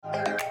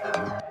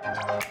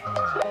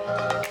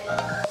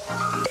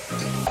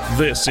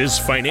This is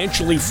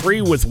Financially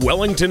Free with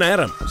Wellington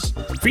Adams,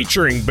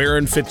 featuring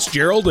Baron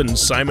Fitzgerald and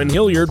Simon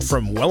Hilliard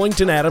from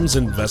Wellington Adams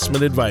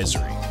Investment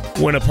Advisory.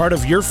 When a part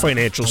of your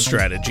financial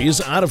strategy is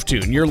out of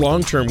tune, your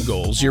long-term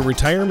goals, your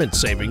retirement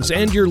savings,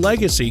 and your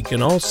legacy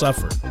can all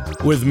suffer.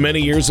 With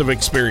many years of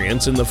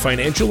experience in the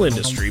financial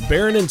industry,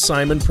 Baron and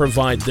Simon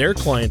provide their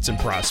clients and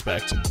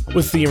prospects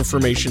with the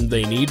information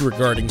they need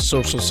regarding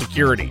Social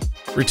Security,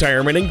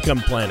 retirement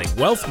income planning,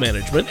 wealth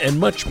management, and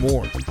much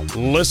more.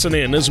 Listen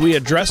in as we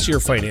address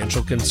your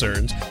financial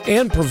concerns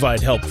and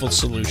provide helpful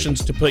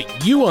solutions to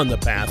put you on the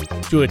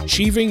path to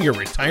achieving your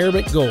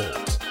retirement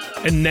goals.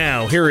 And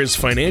now, here is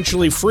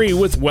Financially Free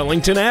with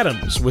Wellington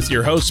Adams, with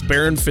your hosts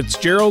Baron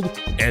Fitzgerald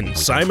and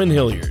Simon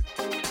Hilliard.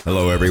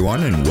 Hello,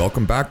 everyone, and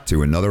welcome back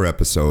to another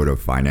episode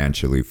of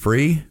Financially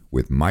Free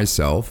with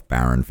myself,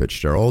 Baron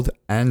Fitzgerald,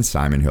 and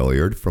Simon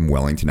Hilliard from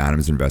Wellington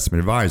Adams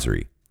Investment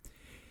Advisory.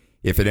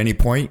 If at any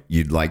point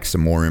you'd like some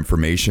more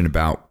information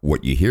about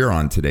what you hear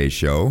on today's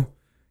show,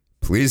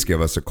 please give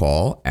us a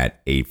call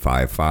at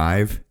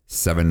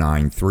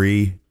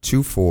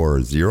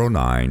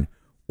 855-793-2409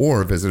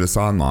 or visit us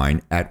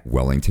online at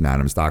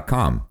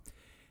wellingtonadams.com.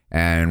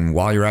 And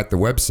while you're at the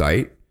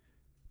website,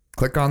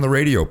 click on the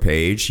radio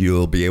page.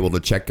 You'll be able to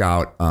check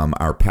out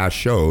our past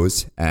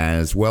shows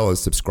as well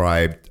as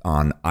subscribe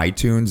on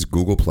iTunes,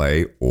 Google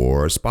Play,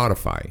 or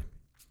Spotify.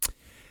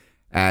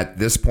 At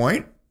this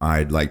point,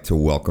 I'd like to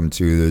welcome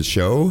to the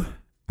show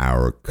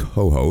our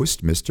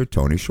co-host, Mr.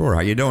 Tony Shore.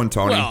 How you doing,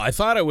 Tony? Well, I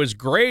thought it was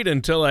great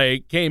until I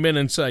came in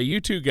and saw you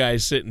two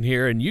guys sitting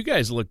here, and you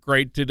guys look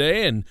great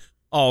today, and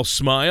all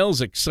smiles,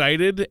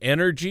 excited,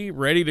 energy,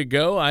 ready to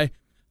go. I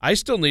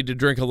still need to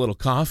drink a little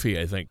coffee,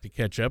 I think, to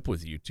catch up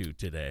with you two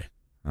today.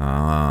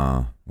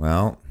 Well,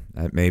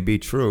 that may be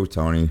true,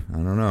 Tony. I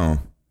don't know.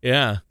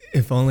 Yeah.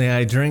 If only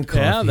I drink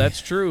coffee. Yeah,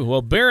 that's true.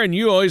 Well, Baron,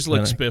 you always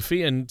look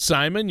spiffy, and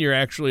Simon, you're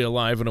actually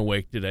alive and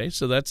awake today,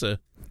 so that's a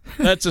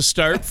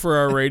start for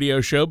our radio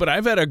show. But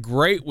I've had a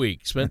great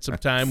week. Spent some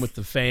time with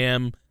the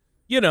fam,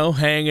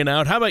 hanging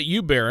out. How about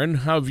you, Baron?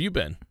 How have you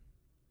been?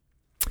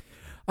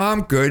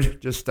 I'm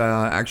good. Just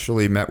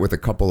actually met with a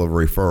couple of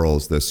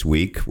referrals this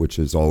week, which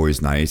is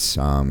always nice.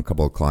 A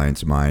couple of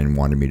clients of mine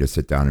wanted me to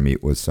sit down and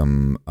meet with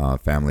some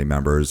family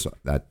members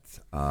that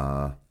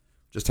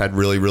just had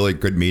really, really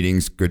good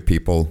meetings, good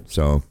people.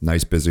 So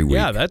nice, busy week.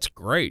 Yeah, that's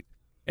great.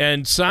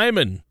 And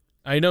Simon,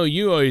 I know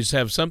you always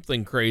have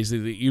something crazy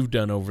that you've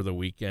done over the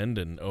weekend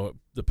and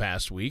the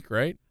past week,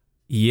 right?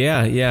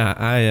 Yeah.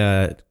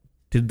 I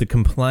did the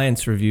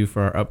compliance review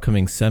for our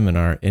upcoming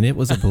seminar, and it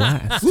was a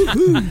blast.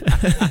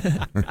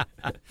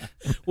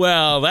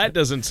 Well, that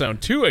doesn't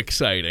sound too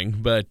exciting,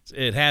 but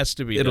it has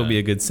to be. It'll be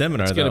a good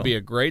seminar, It's going to be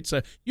a great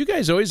You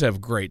guys always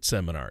have great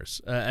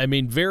seminars.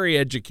 Very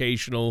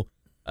educational,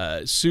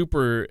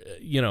 super,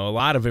 a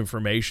lot of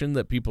information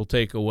that people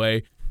take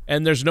away,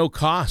 and there's no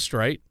cost,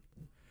 right?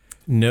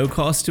 No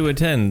cost to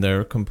attend.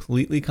 They're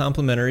completely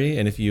complimentary,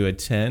 and if you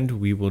attend,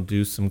 we will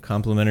do some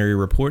complimentary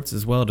reports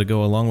as well to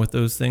go along with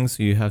those things,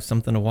 so you have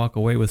something to walk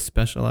away with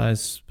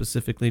specialized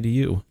specifically to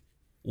you.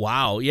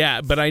 Wow,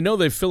 yeah, but I know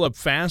they fill up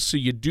fast, so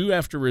you do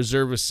have to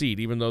reserve a seat,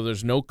 even though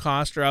there's no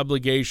cost or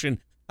obligation.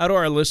 How do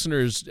our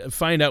listeners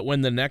find out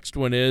when the next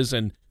one is,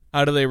 and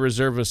how do they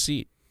reserve a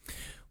seat?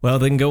 Well,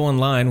 they can go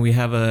online. We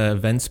have an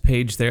events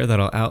page there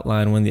that'll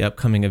outline when the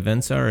upcoming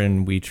events are,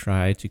 and we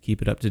try to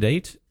keep it up to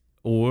date.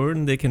 Or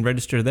they can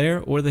register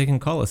there, or they can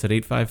call us at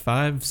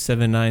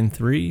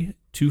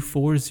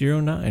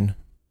 855-793-2409.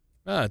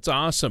 That's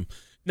awesome.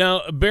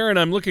 Now, Baron,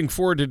 I'm looking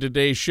forward to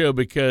today's show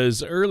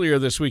because earlier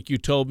this week you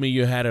told me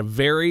you had a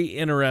very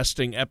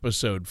interesting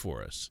episode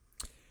for us.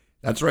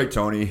 That's right,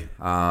 Tony.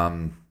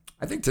 I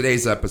think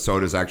today's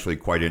episode is actually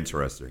quite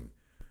interesting.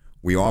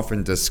 We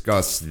often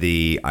discuss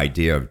the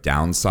idea of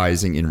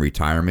downsizing in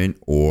retirement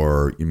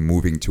or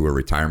moving to a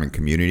retirement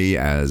community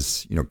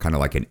as, kind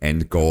of like an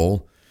end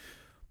goal.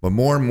 But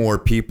more and more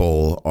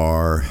people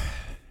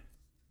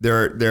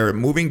they're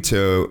moving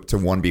to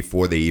one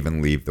before they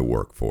even leave the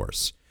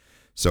workforce.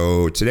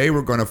 So today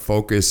we're going to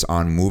focus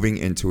on moving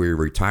into a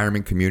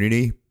retirement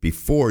community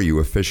before you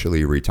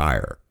officially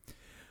retire.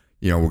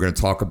 We're going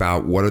to talk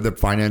about what are the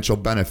financial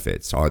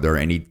benefits. Are there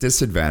any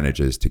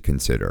disadvantages to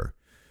consider?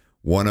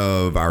 One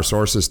of our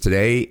sources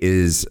today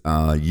is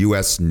a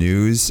U.S.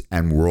 News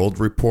and World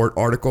Report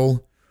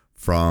article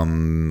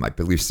from, I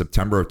believe,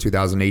 September of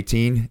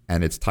 2018,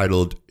 and it's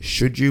titled,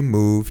 "Should You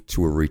Move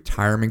to a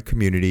Retirement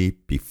Community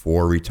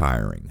Before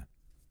Retiring?"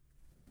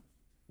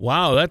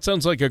 Wow, that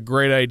sounds like a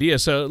great idea.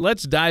 So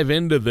let's dive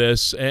into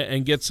this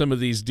and get some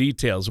of these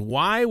details.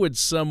 Why would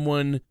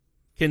someone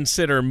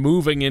consider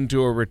moving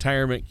into a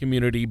retirement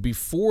community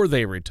before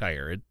they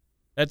retire?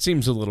 That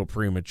seems a little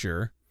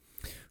premature.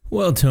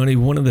 Well, Tony,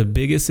 one of the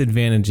biggest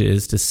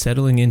advantages to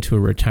settling into a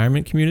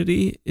retirement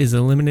community is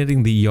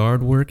eliminating the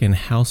yard work and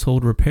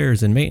household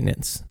repairs and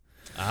maintenance.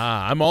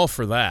 I'm all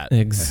for that.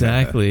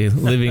 Exactly.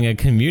 Living a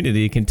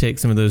community can take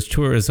some of those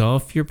chores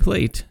off your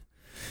plate.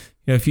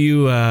 If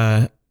you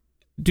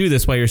do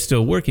this while you're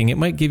still working, it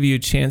might give you a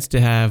chance to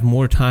have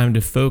more time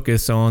to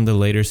focus on the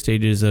later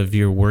stages of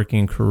your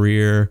working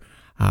career,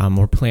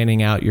 or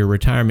planning out your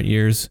retirement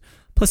years.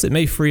 Plus, it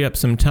may free up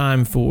some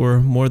time for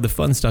more of the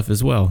fun stuff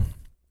as well.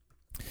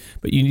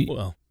 But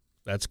well,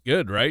 that's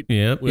good, right?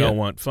 Yep. We all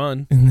want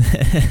fun.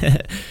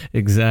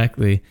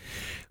 Exactly.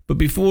 But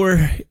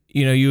before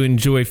you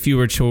enjoy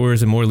fewer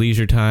chores and more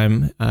leisure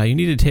time, you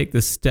need to take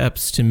the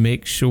steps to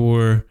make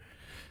sure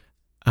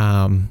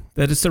that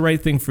it's the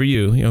right thing for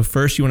you.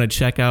 First, you want to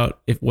check out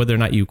whether or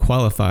not you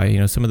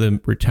qualify. Some of the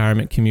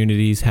retirement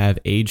communities have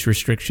age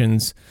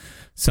restrictions,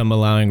 some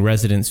allowing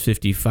residents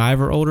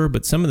 55 or older,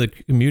 but some of the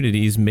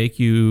communities make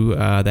you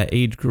that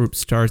age group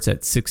starts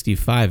at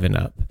 65 and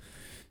up.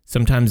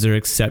 Sometimes there are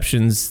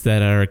exceptions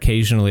that are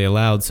occasionally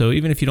allowed. So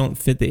even if you don't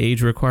fit the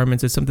age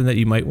requirements, it's something that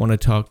you might want to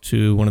talk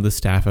to one of the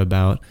staff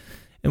about.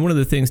 And one of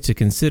the things to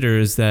consider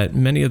is that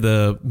many of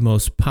the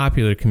most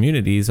popular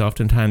communities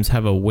oftentimes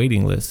have a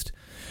waiting list.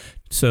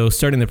 So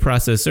starting the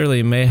process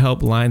early may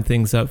help line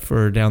things up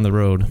for down the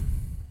road.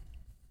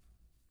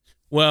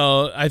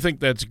 Well, I think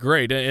that's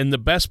great. And the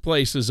best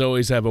places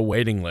always have a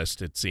waiting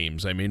list, it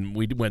seems. I mean,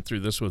 we went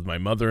through this with my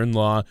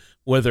mother-in-law,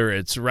 whether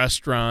it's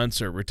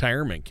restaurants or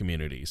retirement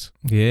communities.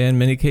 Yeah, in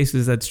many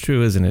cases, that's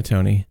true, isn't it,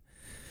 Tony?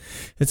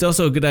 It's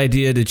also a good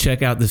idea to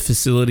check out the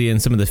facility and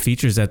some of the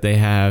features that they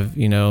have.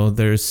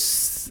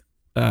 There's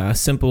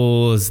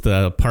simple as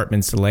the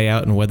apartment's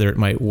layout and whether it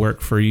might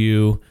work for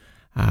you.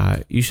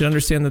 You should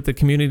understand that the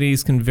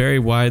communities can vary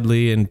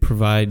widely and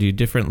provide you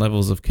different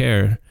levels of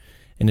care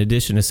in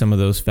addition to some of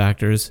those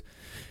factors.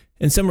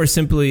 And some are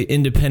simply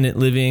independent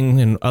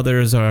living and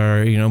others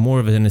are, more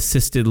of an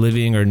assisted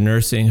living or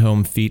nursing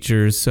home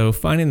features. So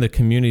finding the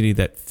community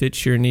that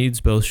fits your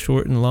needs, both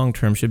short and long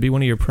term, should be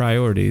one of your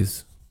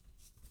priorities.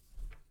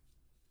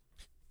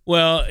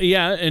 Well,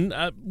 yeah, and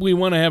we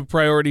want to have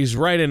priorities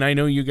right, and I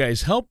know you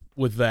guys help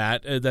with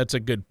that. That's a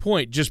good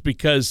point. Just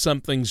because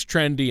something's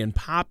trendy and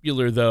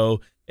popular,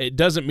 though, it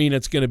doesn't mean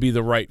it's going to be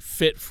the right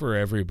fit for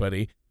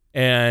everybody.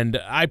 And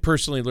I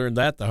personally learned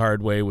that the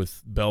hard way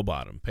with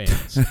bell-bottom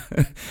pants.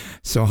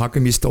 So how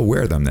come you still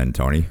wear them then,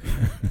 Tony?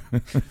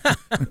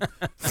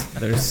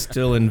 They're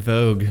still in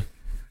vogue.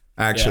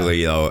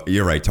 Actually,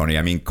 you're right, Tony.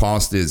 I mean,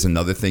 cost is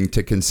another thing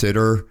to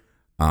consider,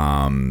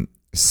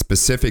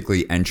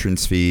 specifically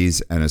entrance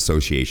fees and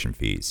association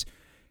fees.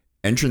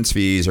 Entrance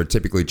fees are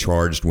typically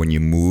charged when you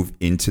move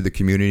into the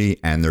community,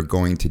 and they're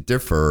going to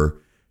differ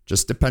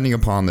just depending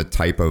upon the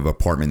type of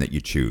apartment that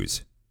you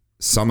choose.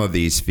 Some of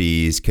these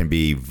fees can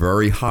be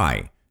very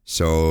high,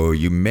 so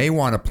you may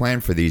want to plan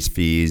for these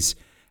fees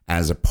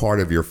as a part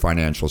of your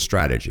financial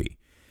strategy.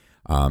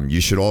 You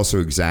should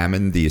also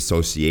examine the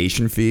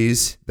association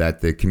fees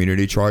that the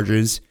community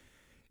charges.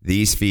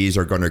 These fees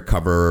are going to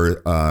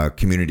cover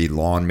community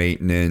lawn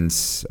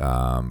maintenance,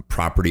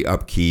 property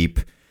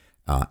upkeep,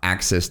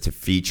 access to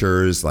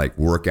features like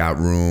workout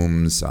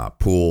rooms,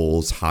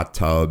 pools, hot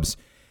tubs,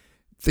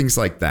 things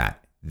like that.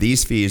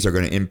 These fees are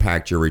going to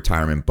impact your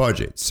retirement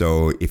budget.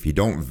 So if you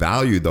don't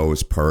value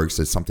those perks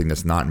as something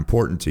that's not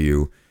important to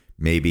you,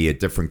 maybe a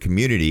different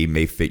community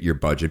may fit your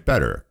budget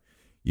better.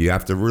 You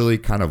have to really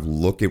kind of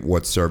look at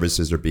what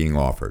services are being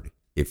offered.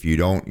 If you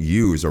don't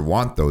use or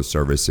want those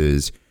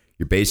services,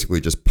 you're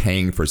basically just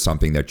paying for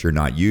something that you're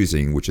not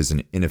using, which is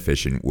an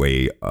inefficient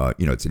way,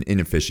 it's an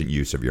inefficient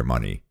use of your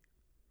money.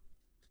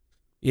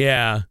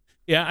 Yeah,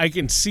 I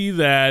can see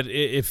that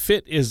if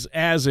fit is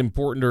as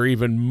important or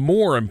even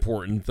more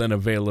important than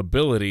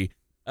availability.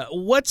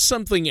 What's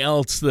something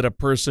else that a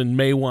person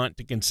may want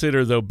to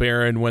consider, though,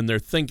 Baron, when they're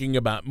thinking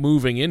about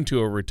moving into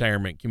a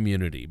retirement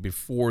community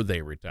before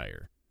they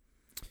retire?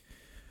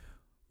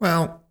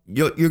 Well,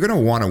 you're going to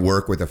want to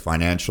work with a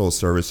financial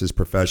services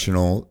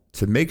professional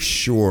to make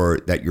sure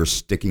that you're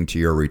sticking to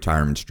your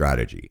retirement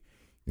strategy.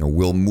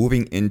 Will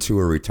moving into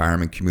a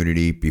retirement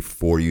community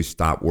before you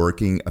stop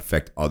working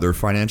affect other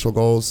financial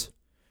goals?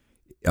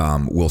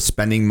 Will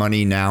spending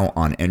money now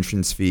on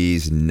entrance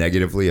fees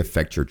negatively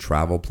affect your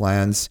travel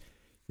plans?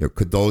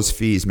 Could those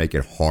fees make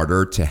it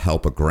harder to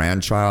help a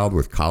grandchild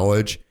with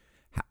college?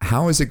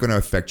 How is it going to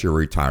affect your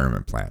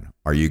retirement plan?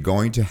 Are you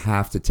going to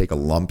have to take a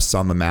lump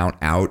sum amount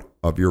out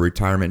of your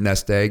retirement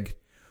nest egg?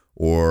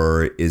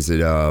 Or is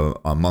it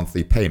a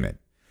monthly payment?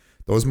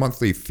 Those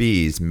monthly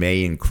fees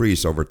may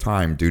increase over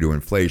time due to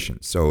inflation.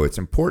 So it's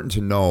important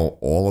to know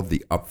all of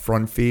the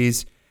upfront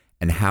fees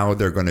and how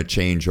they're going to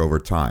change over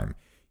time.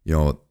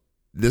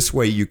 This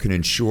way you can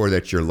ensure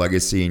that your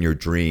legacy and your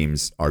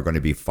dreams are going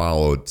to be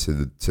followed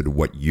to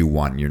what you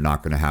want, and you're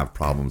not going to have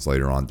problems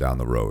later on down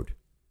the road.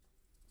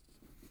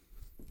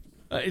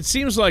 It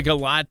seems like a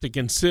lot to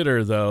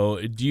consider,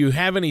 though. Do you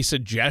have any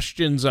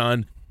suggestions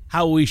on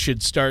how we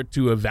should start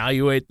to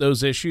evaluate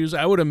those issues?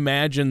 I would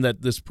imagine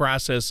that this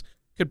process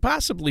could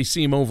possibly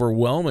seem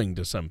overwhelming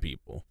to some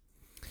people.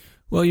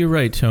 Well, you're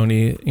right,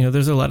 Tony.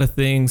 There's a lot of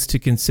things to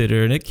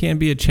consider, and it can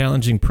be a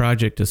challenging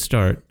project to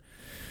start.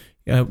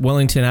 At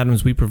Wellington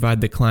Adams, we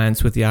provide the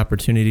clients with the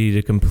opportunity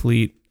to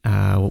complete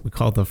what we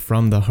call the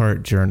From the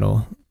Heart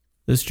Journal.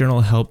 This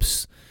journal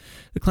helps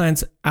the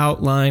clients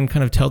outline,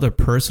 kind of tell their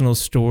personal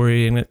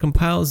story, and it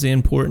compiles the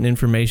important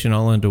information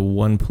all into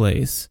one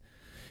place.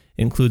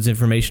 includes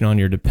information on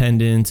your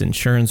dependents,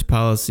 insurance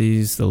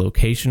policies, the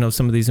location of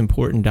some of these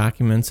important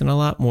documents, and a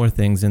lot more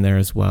things in there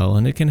as well.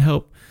 And it can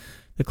help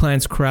the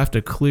clients craft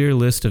a clear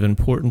list of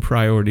important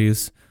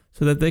priorities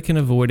so that they can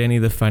avoid any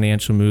of the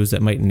financial moves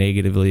that might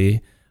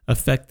negatively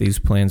affect these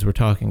plans we're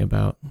talking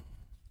about.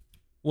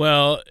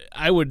 Well,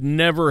 I would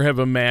never have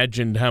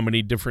imagined how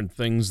many different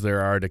things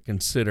there are to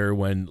consider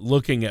when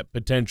looking at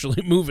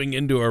potentially moving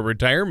into a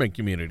retirement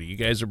community. You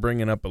guys are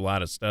bringing up a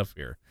lot of stuff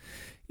here.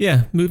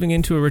 Yeah, moving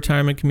into a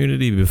retirement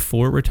community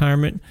before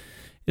retirement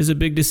is a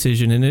big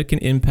decision, and it can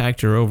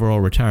impact your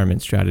overall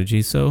retirement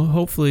strategy. So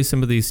hopefully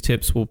some of these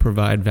tips will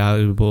provide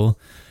valuable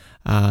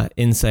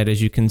insight as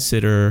you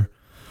consider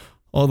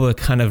all the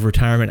kind of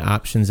retirement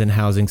options and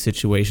housing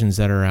situations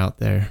that are out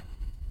there.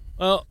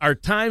 Well, our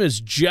time is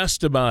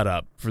just about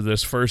up for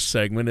this first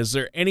segment. Is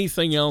there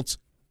anything else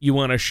you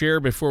want to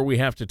share before we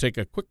have to take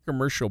a quick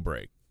commercial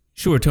break?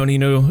 Sure,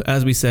 Tony.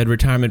 As we said,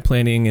 retirement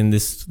planning and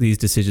these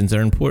decisions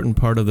are an important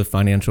part of the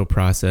financial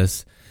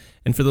process.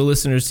 And for the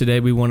listeners today,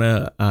 we want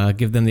to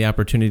give them the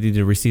opportunity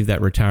to receive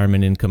that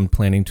retirement income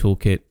planning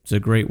toolkit. It's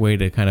a great way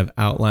to kind of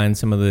outline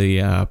some of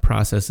the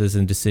processes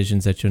and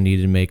decisions that you'll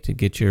need to make to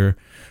get your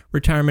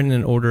retirement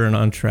in order and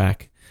on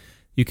track.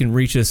 You can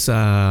reach us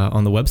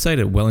on the website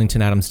at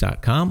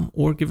wellingtonadams.com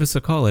or give us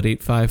a call at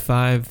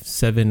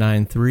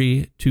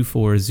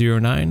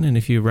 855-793-2409. And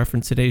if you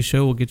reference today's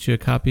show, we'll get you a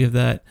copy of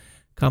that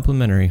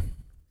complimentary.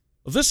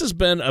 Well, this has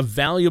been a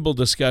valuable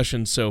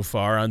discussion so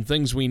far on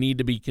things we need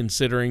to be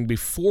considering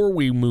before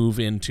we move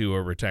into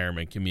a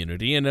retirement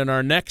community. And in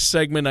our next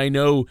segment, I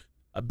know,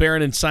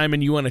 Baron and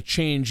Simon, you want to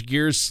change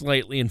gears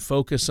slightly and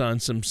focus on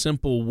some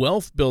simple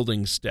wealth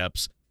building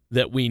steps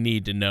that we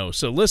need to know.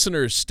 So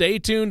listeners, stay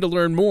tuned to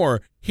learn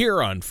more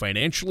here on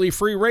Financially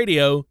Free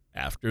Radio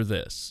after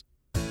this.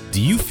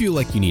 Do you feel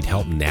like you need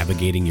help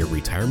navigating your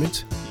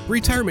retirement?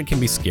 Retirement can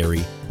be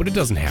scary, but it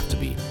doesn't have to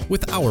be.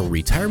 With our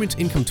Retirement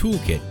Income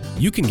Toolkit,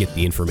 you can get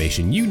the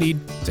information you need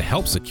to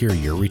help secure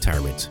your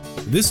retirement.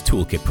 This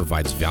toolkit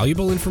provides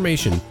valuable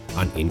information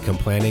on income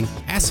planning,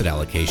 asset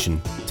allocation,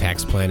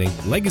 tax planning,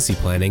 legacy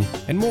planning,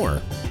 and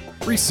more.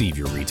 Receive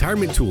your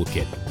Retirement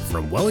Toolkit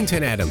from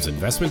Wellington Adams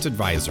Investment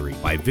Advisory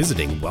by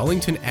visiting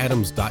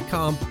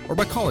wellingtonadams.com or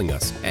by calling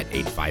us at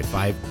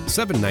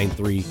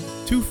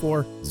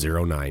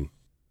 855-793-2409.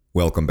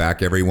 Welcome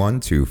back,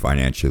 everyone, to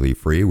Financially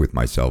Free with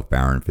myself,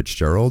 Baron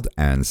Fitzgerald,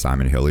 and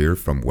Simon Hilliard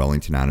from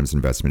Wellington Adams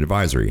Investment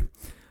Advisory.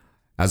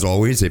 As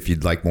always, if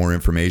you'd like more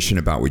information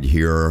about what you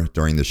hear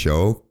during the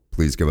show,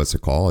 please give us a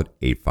call at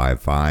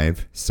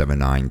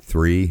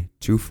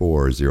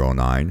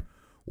 855-793-2409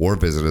 or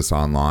visit us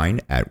online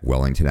at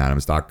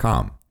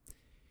wellingtonadams.com.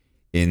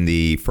 In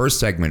the first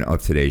segment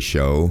of today's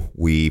show,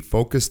 we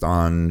focused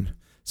on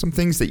some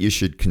things that you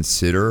should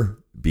consider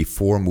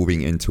before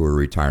moving into a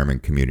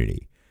retirement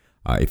community.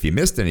 If you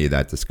missed any of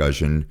that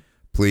discussion,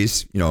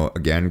 please,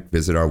 again,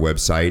 visit our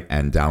website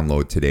and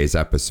download today's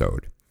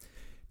episode.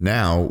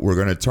 Now, we're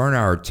going to turn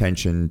our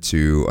attention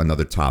to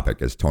another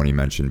topic, as Tony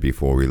mentioned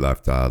before we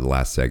left the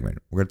last segment.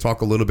 We're going to talk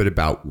a little bit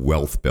about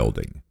wealth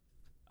building.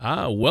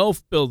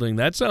 Wealth building.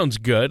 That sounds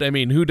good. I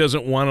mean, who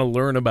doesn't want to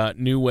learn about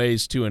new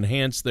ways to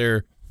enhance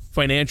their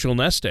financial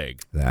nest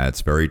egg?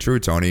 That's very true,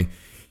 Tony.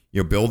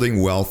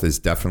 Building wealth is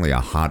definitely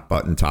a hot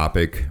button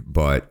topic,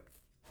 but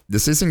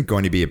this isn't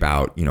going to be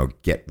about,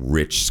 get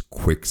rich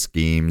quick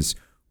schemes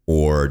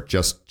or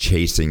just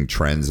chasing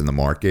trends in the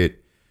market.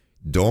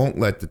 Don't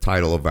let the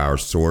title of our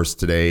source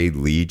today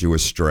lead you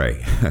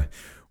astray.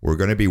 We're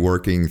going to be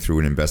working through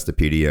an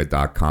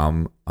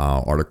Investopedia.com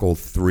article,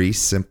 3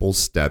 Simple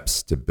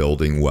Steps to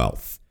Building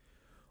Wealth.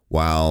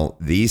 While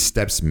these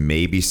steps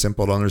may be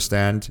simple to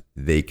understand,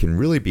 they can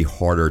really be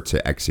harder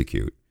to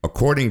execute.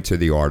 According to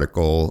the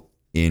article,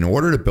 in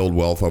order to build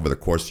wealth over the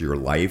course of your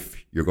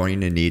life, you're going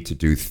to need to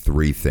do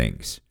 3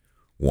 things.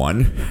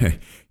 1,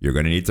 you're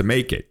going to need to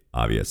make it,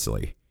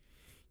 obviously.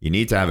 You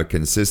need to have a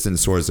consistent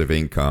source of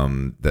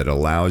income that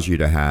allows you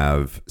to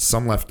have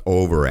some left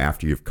over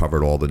after you've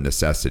covered all the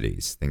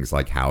necessities, things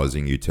like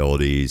housing,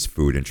 utilities,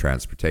 food, and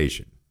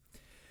transportation.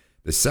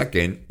 The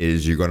second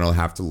is you're going to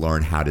have to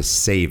learn how to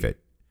save it.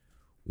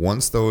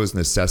 Once those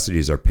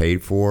necessities are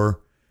paid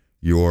for,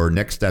 your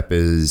next step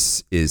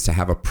is to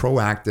have a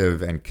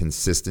proactive and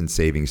consistent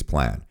savings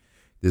plan.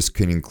 This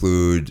can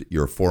include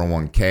your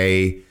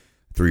 401k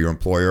through your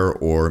employer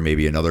or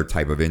maybe another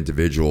type of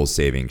individual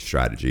savings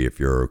strategy if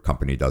your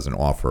company doesn't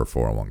offer a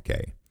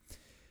 401k.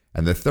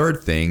 And the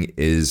third thing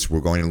is we're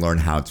going to learn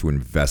how to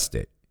invest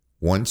it.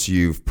 Once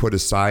you've put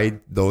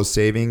aside those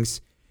savings,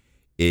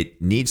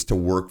 it needs to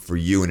work for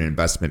you in an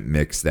investment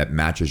mix that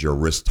matches your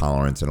risk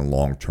tolerance and a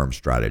long-term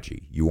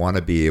strategy. You want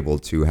to be able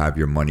to have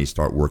your money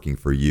start working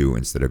for you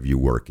instead of you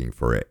working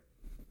for it.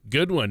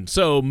 Good one.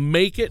 So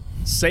make it,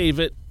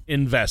 save it,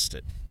 invest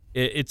it.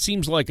 It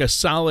seems like a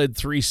solid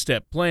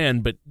 3-step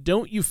plan, but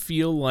don't you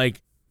feel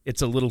like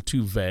it's a little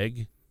too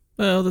vague?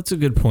 Well, that's a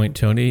good point,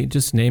 Tony.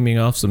 Just naming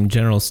off some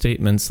general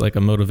statements like a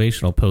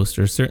motivational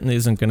poster certainly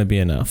isn't going to be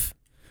enough.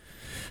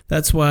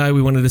 That's why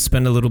we wanted to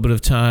spend a little bit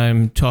of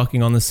time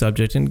talking on the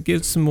subject and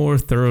give some more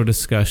thorough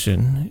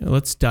discussion.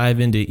 Let's dive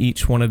into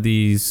each one of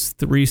these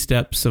 3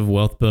 steps of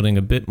wealth building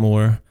a bit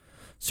more,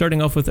 starting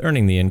off with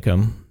earning the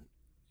income.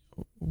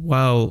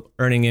 While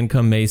earning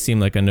income may seem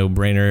like a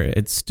no-brainer,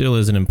 it still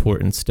is an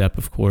important step,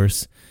 of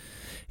course.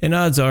 And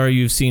odds are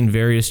you've seen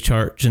various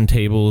charts and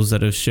tables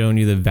that have shown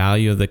you the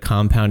value of the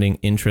compounding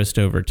interest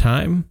over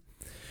time.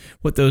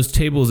 What those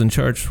tables and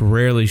charts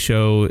rarely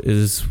show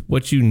is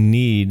what you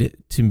need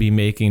to be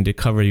making to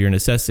cover your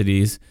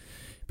necessities,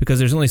 because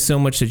there's only so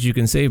much that you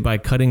can save by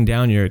cutting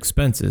down your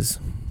expenses.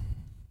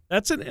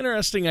 That's an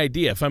interesting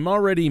idea. If I'm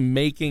already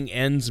making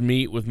ends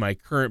meet with my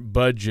current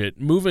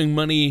budget, moving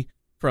money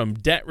from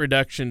debt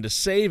reduction to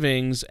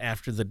savings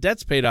after the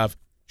debt's paid off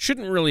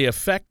shouldn't really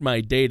affect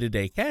my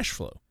day-to-day cash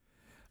flow.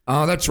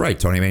 Oh, that's right,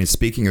 Tony. I mean,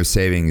 speaking of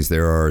savings,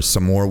 there are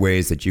some more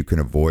ways that you can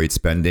avoid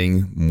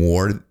spending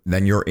more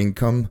than your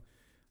income.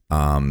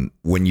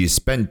 When you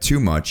spend too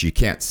much, you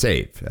can't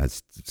save,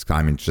 as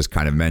Simon just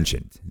kind of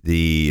mentioned.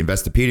 The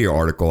Investopedia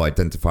article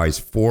identifies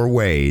 4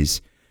 ways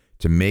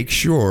to make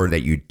sure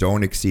that you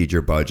don't exceed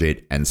your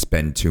budget and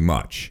spend too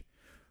much.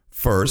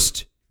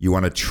 First, you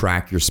want to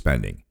track your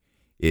spending.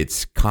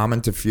 It's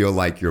common to feel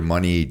like your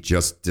money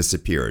just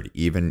disappeared.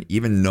 Even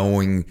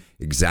knowing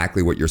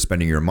exactly what you're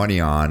spending your money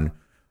on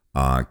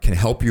can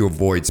help you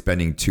avoid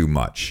spending too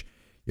much.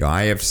 You know,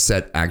 I have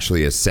set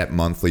a set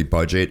monthly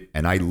budget,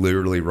 and I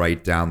literally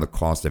write down the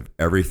cost of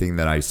everything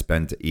that I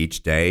spend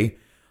each day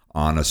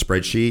on a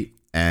spreadsheet.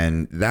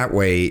 And that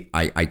way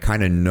I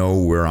kind of know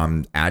where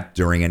I'm at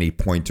during any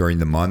point during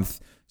the month.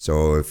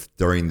 So if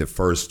during the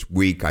first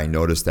week I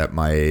notice that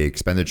my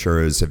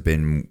expenditures have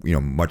been,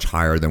 much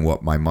higher than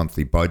what my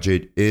monthly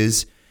budget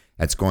is,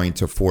 that's going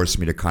to force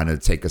me to kind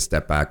of take a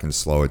step back and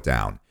slow it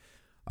down.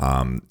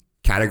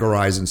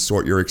 Categorize and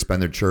sort your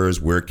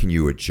expenditures. Where can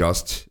you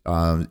adjust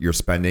your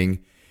spending?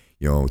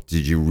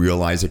 Did you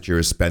realize that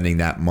you're spending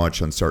that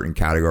much on certain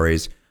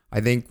categories? I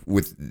think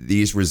with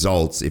these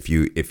results, if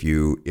you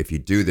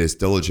do this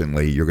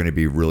diligently, you're going to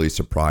be really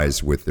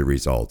surprised with the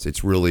results.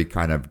 It's really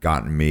kind of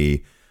gotten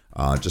me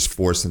just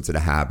forced into the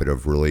habit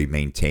of really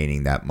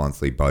maintaining that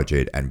monthly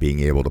budget and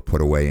being able to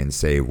put away and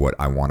save what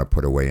I want to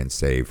put away and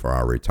save for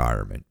our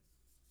retirement.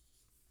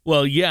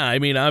 Well, yeah, I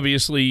mean,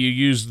 obviously you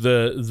use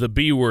the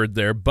B word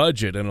there,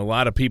 budget, and a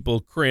lot of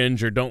people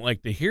cringe or don't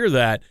like to hear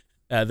that.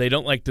 They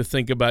don't like to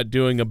think about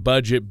doing a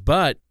budget,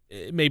 but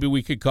maybe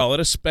we could call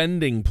it a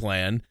spending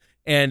plan,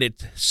 and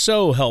it's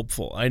so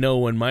helpful. I know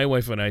when my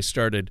wife and I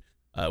started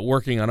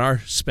working on our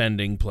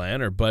spending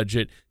plan or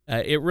budget,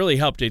 it really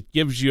helped. It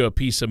gives you a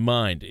peace of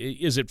mind.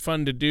 Is it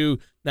fun to do?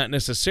 Not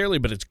necessarily,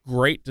 but it's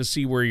great to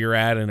see where you're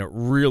at, and it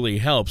really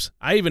helps.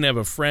 I even have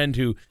a friend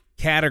who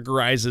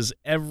categorizes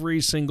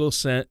every single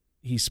cent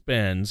he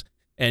spends,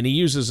 and he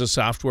uses a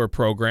software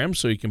program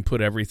so he can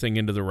put everything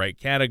into the right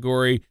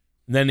category.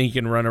 And then he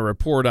can run a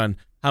report on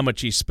how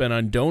much he spent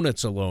on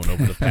donuts alone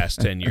over the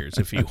past 10 years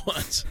if he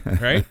wants,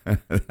 right?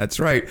 That's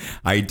right.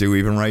 I do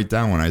even write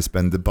down when I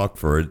spend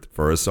 $1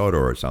 for a soda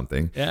or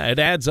something. Yeah, it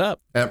adds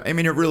up. I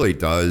mean, it really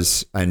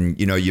does. And,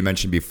 you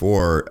mentioned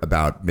before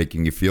about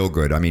making you feel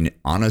good. I mean,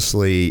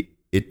 honestly,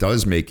 it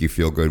does make you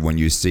feel good when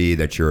you see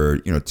that you're,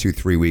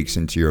 2-3 weeks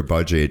into your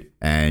budget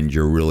and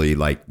you're really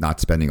like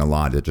not spending a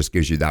lot. It just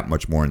gives you that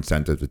much more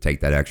incentive to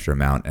take that extra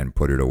amount and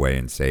put it away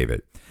and save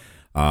it.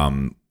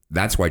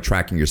 That's why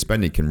tracking your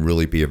spending can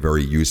really be a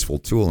very useful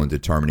tool in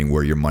determining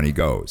where your money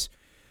goes.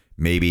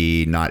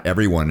 Maybe not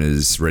everyone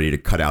is ready to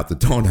cut out the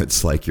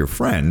donuts like your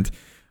friend,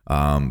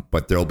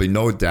 but there'll be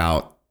no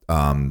doubt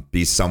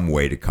be some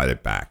way to cut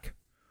it back.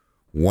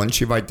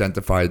 Once you've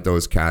identified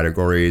those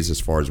categories as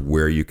far as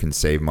where you can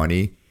save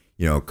money,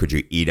 could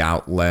you eat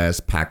out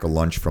less, pack a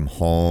lunch from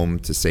home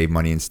to save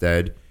money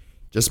instead?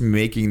 Just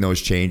making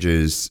those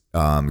changes,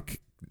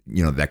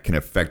 that can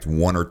affect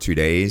 1 or 2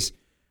 days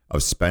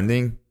of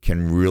spending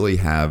can really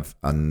have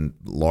a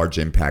large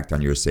impact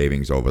on your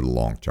savings over the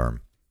long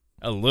term.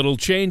 A little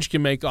change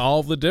can make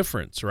all the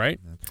difference, right?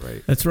 That's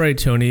right. That's right,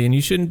 Tony. And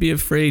you shouldn't be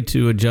afraid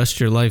to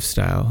adjust your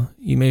lifestyle.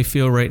 You may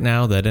feel right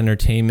now that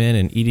entertainment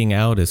and eating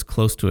out is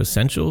close to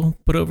essential,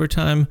 but over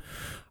time,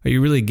 are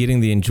you really getting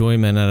the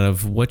enjoyment out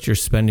of what you're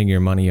spending your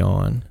money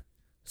on?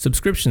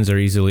 Subscriptions are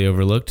easily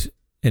overlooked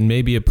and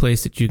may be a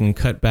place that you can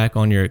cut back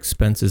on your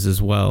expenses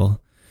as well.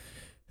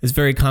 It's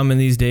very common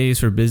these days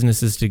for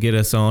businesses to get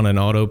us on an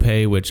auto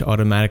pay, which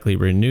automatically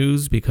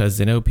renews because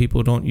they know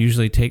people don't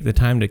usually take the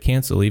time to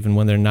cancel even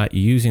when they're not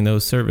using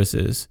those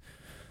services.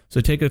 So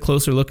take a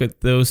closer look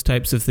at those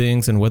types of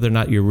things and whether or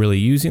not you're really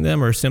using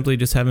them or simply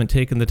just haven't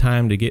taken the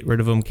time to get rid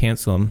of them,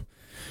 cancel them.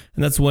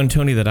 And that's one,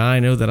 Tony, that I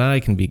know that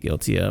I can be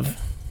guilty of.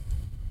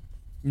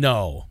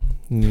 No.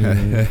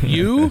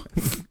 You?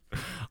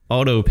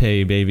 Auto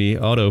pay, baby.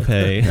 Auto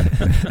pay.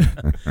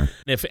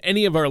 If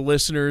any of our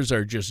listeners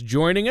are just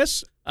joining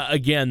us,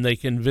 again, they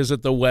can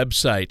visit the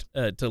website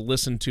to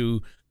listen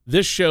to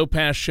this show,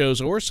 past shows,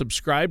 or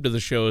subscribe to the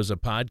show as a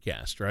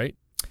podcast, right?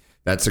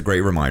 That's a great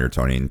reminder,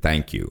 Tony, and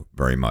thank you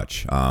very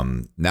much.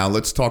 Now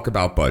let's talk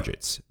about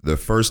budgets. The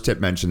first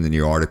tip mentioned in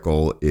the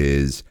article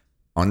is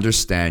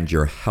understand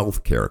your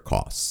healthcare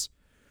costs.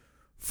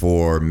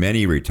 For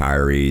many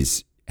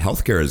retirees,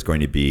 healthcare is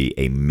going to be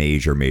a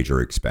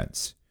major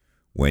expense.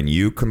 When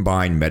you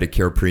combine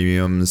Medicare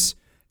premiums,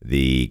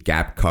 the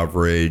gap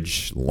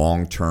coverage,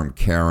 long-term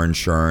care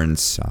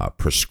insurance,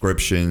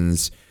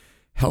 prescriptions,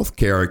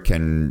 healthcare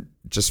can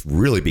just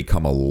really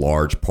become a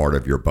large part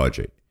of your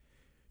budget.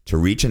 To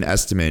reach an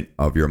estimate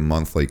of your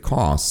monthly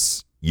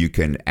costs, you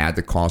can add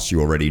the costs you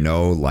already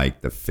know,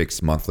 like the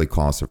fixed monthly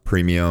cost of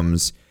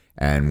premiums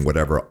and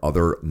whatever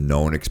other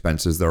known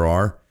expenses there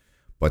are.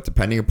 But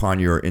depending upon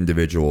your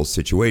individual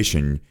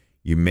situation,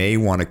 you may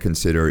want to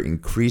consider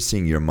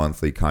increasing your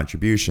monthly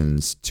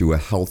contributions to a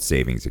health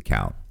savings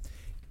account,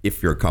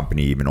 if your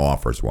company even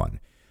offers one.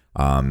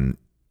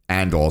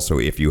 And also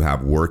if you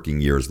have working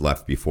years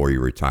left before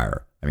you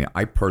retire. I mean,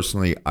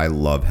 I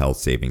love health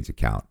savings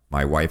account.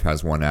 My wife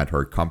has one at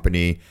her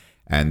company,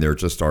 and there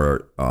just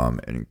are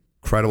an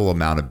incredible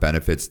amount of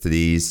benefits to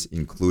these,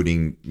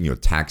 including,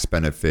 tax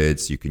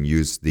benefits. You can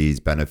use these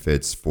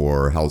benefits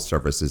for health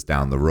services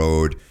down the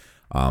road.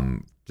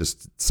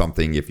 Just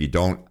something, if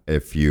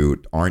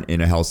you aren't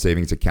in a health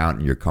savings account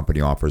and your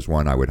company offers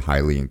one, I would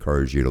highly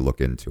encourage you to look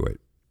into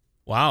it.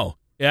 Wow.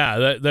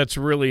 Yeah, that's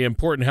really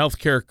important.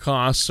 Healthcare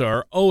costs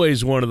are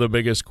always one of the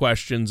biggest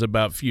questions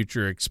about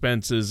future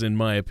expenses, in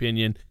my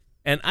opinion.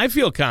 And I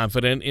feel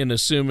confident in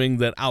assuming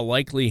that I'll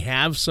likely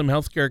have some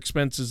healthcare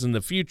expenses in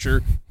the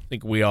future. I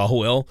think we all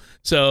will.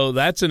 So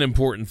that's an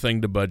important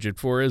thing to budget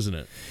for, isn't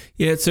it?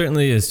 Yeah, it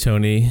certainly is,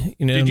 Tony.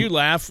 Did you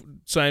laugh,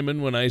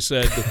 Simon, when I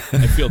said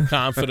I feel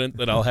confident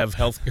that I'll have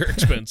healthcare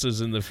expenses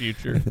in the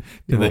future?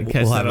 We'll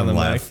catch that on the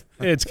mic.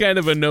 It's kind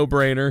of a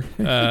no-brainer.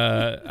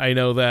 I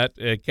know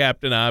that.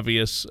 Captain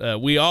Obvious.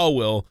 We all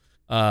will,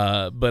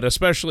 but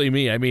especially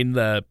me. I mean,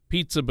 the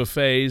pizza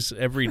buffets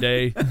every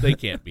day, they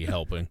can't be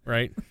helping,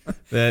 right?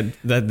 That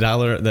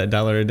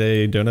 $1 a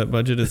day donut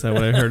budget, is that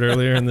what I heard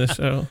earlier in this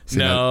show?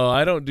 No,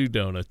 I don't do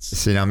donuts.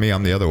 See, now me,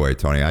 I'm the other way,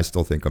 Tony. I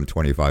still think I'm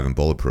 25 and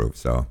bulletproof,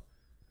 so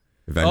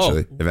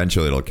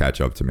eventually it'll catch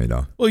up to me,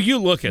 though. Well, you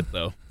look it,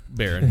 though,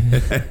 Baron.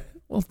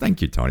 Well,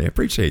 thank you, Tony. I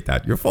appreciate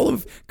that. You're full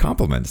of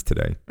compliments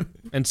today.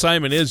 And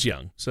Simon is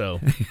young, so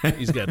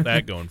he's got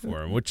that going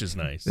for him, which is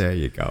nice. There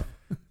you go.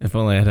 If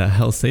only I had a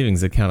health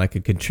savings account I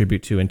could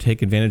contribute to and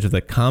take advantage of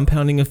the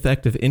compounding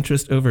effect of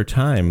interest over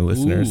time,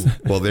 listeners. Ooh,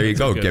 well, there you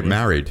go. Get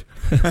married.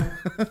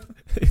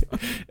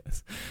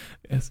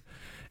 Yes.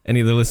 Any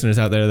of the listeners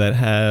out there that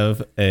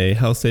have a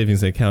health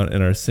savings account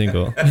and are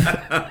single,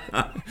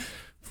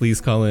 please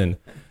call in.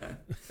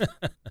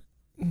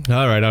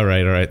 All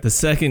right. The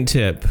second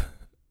tip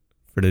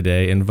for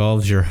today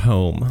involves your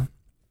home.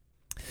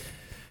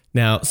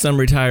 Now, some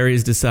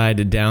retirees decide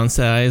to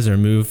downsize or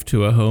move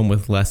to a home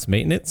with less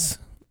maintenance.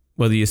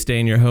 Whether you stay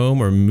in your home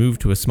or move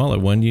to a smaller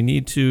one, you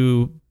need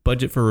to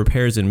budget for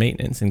repairs and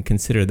maintenance and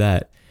consider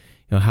that.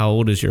 How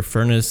old is your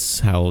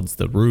furnace? How old's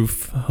the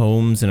roof?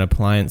 Homes and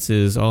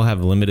appliances all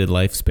have limited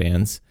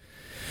lifespans.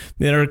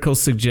 The article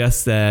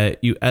suggests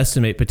that you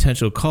estimate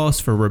potential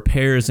costs for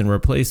repairs and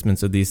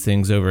replacements of these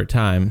things over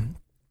time.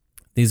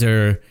 These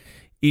are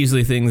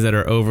easily things that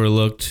are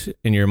overlooked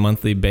in your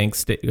monthly bank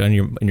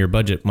in your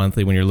budget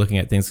monthly when you're looking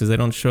at things, because they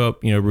don't show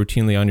up,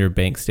 routinely on your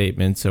bank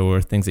statements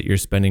or things that you're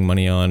spending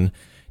money on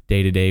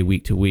day to day,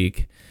 week to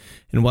week.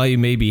 And while you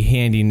may be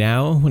handy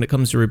now when it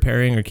comes to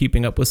repairing or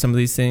keeping up with some of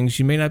these things,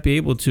 you may not be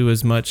able to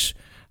as much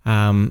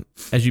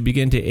as you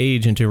begin to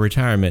age into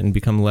retirement and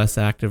become less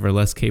active or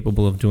less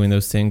capable of doing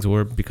those things,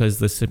 or because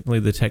simply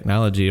the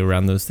technology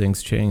around those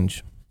things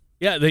change.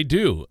 Yeah, they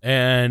do.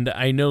 And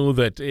I know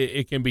that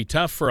it can be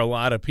tough for a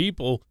lot of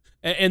people.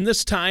 And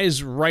this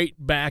ties right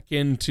back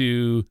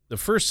into the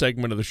first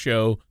segment of the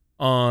show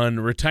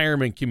on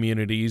retirement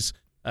communities.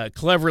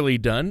 Cleverly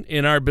done.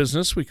 In our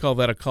business, we call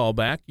that a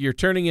callback. You're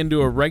turning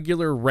into a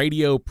regular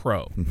radio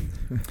pro.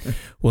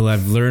 Well,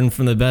 I've learned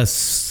from the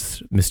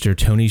best, Mr.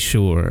 Tony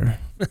Shore.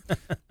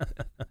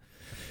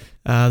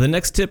 The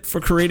next tip for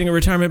creating a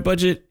retirement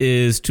budget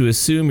is to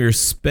assume you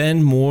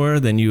spend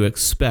more than you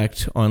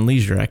expect on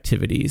leisure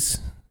activities.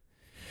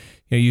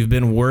 You've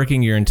been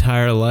working your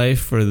entire life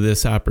for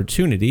this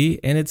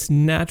opportunity, and it's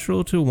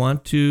natural to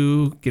want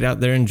to get out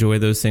there and enjoy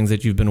those things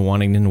that you've been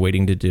wanting and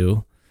waiting to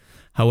do.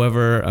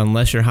 However,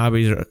 unless your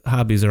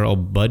hobbies are all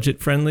budget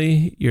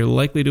friendly, you're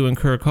likely to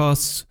incur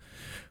costs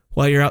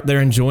while you're out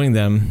there enjoying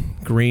them.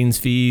 Greens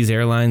fees,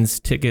 airlines,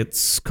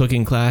 tickets,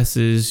 cooking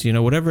classes,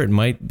 whatever it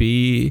might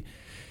be.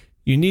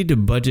 You need to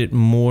budget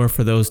more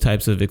for those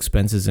types of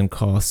expenses and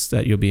costs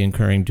that you'll be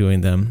incurring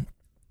doing them.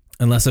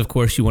 Unless, of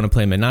course, you want to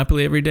play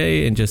Monopoly every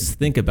day and just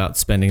think about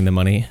spending the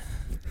money.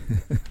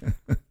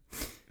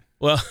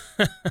 Well,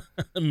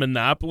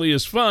 Monopoly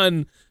is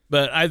fun,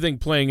 but I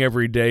think playing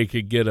every day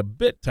could get a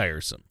bit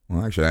tiresome.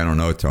 Well, actually, I don't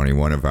know, Tony.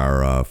 One of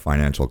our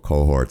financial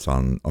cohorts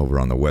over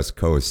on the West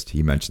Coast,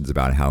 he mentions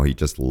about how he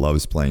just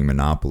loves playing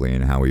Monopoly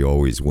and how he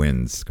always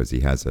wins because he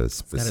has a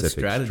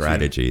specific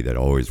strategy that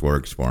always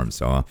works for him.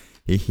 So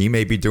he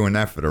may be doing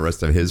that for the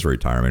rest of his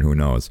retirement. Who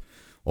knows?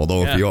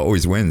 Although if he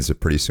always wins,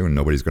 pretty soon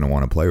nobody's going to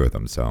want to play with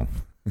him. So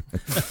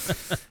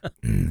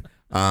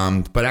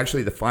But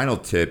actually, the final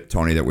tip,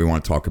 Tony, that we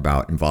want to talk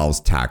about involves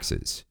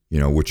taxes,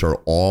 which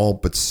are all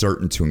but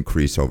certain to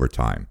increase over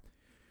time.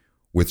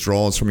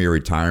 Withdrawals from your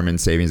retirement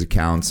savings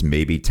accounts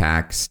may be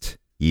taxed.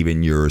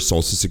 Even your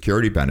Social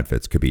Security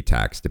benefits could be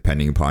taxed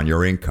depending upon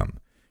your income.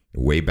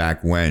 Way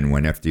back when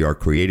FDR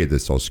created the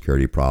Social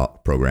Security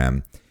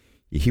program,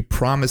 he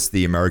promised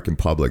the American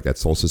public that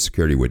Social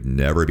Security would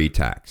never be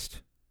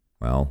taxed.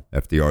 Well,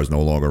 FDR is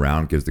no longer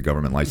around, gives the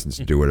government license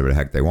to do whatever the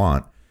heck they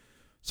want.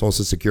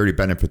 Social Security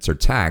benefits are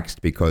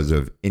taxed because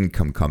of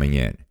income coming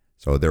in.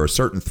 So there are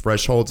certain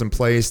thresholds in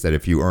place that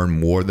if you earn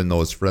more than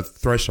those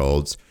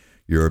thresholds,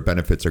 your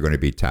benefits are going to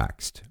be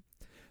taxed.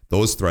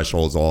 Those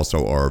thresholds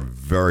also are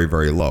very,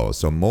 very low.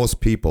 So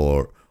most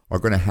people are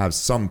going to have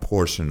some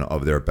portion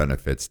of their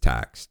benefits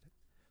taxed.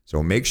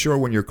 So make sure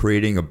when you're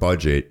creating a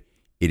budget,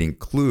 it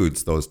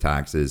includes those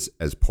taxes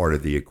as part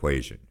of the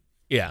equation.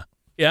 Yeah,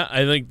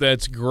 I think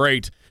that's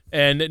great.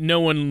 And no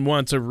one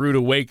wants a rude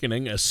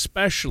awakening,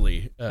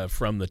 especially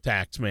from the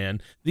tax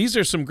man. These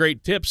are some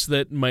great tips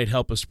that might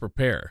help us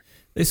prepare.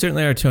 They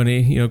certainly are,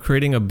 Tony.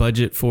 Creating a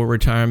budget for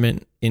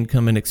retirement,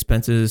 income, and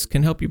expenses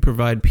can help you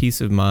provide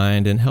peace of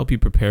mind and help you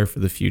prepare for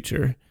the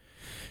future.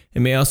 It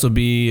may also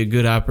be a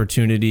good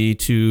opportunity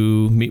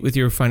to meet with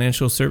your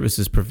financial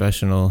services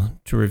professional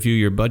to review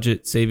your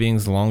budget,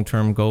 savings,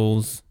 long-term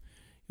goals.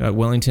 At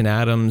Wellington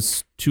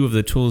Adams, two of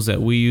the tools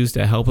that we use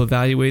to help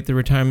evaluate the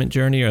retirement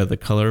journey are the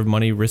Color of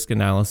Money Risk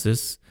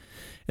Analysis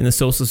and the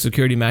Social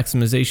Security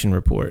Maximization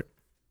Report.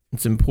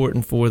 It's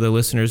important for the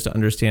listeners to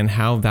understand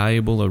how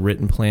valuable a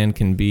written plan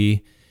can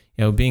be.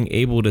 Being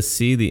able to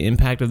see the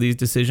impact of these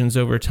decisions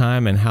over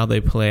time and how they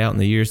play out in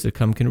the years to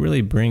come can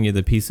really bring you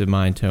the peace of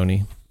mind,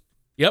 Tony.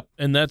 Yep,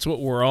 and that's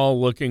what we're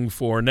all looking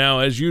for. Now,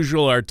 as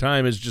usual, our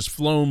time has just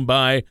flown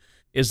by.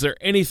 Is there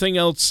anything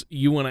else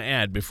you want to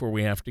add before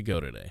we have to go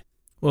today?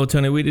 Well,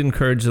 Tony, we'd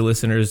encourage the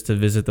listeners to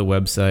visit the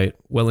website,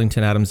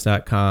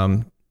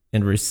 wellingtonadams.com,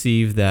 and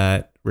receive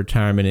that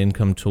retirement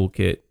income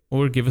toolkit,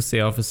 or give us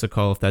the office a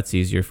call if that's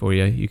easier for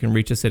you. You can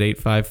reach us at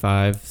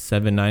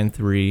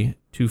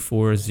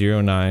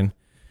 855-793-2409.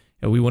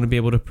 We want to be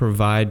able to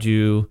provide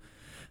you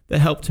the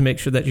help to make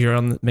sure that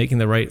you're making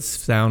the right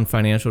sound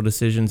financial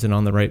decisions and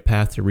on the right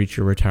path to reach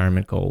your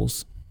retirement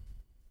goals.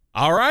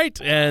 All right,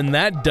 and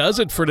that does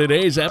it for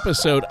today's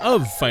episode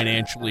of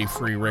Financially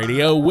Free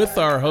Radio with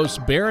our hosts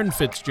Baron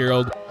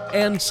Fitzgerald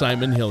and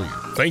Simon Hilliard.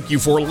 Thank you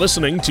for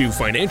listening to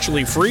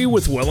Financially Free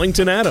with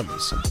Wellington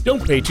Adams.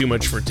 Don't pay too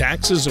much for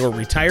taxes or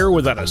retire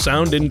without a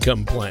sound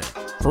income plan.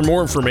 For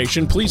more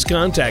information, please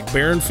contact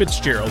Baron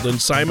Fitzgerald and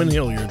Simon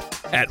Hilliard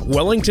at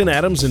Wellington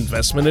Adams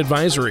Investment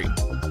Advisory.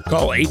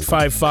 Call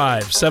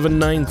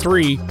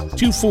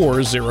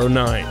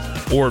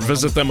 855-793-2409 or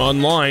visit them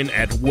online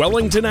at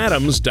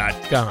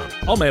wellingtonadams.com.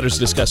 All matters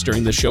discussed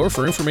during this show are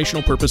for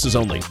informational purposes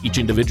only. Each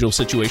individual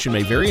situation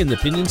may vary and the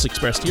opinions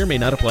expressed here may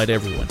not apply to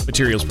everyone.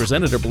 Materials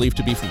presented are believed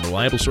to be from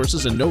reliable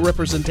sources and no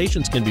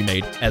representations can be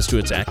made as to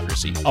its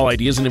accuracy. All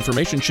ideas and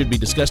information should be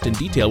discussed in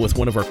detail with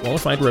one of our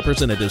qualified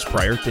representatives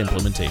prior to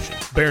implementation.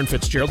 Baron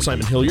Fitzgerald,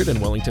 Simon Hilliard,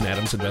 and Wellington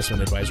Adams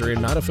Investment Advisory are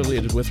not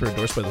affiliated with or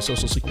endorsed by the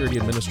Social Security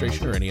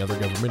Administration or any other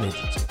government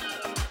agency.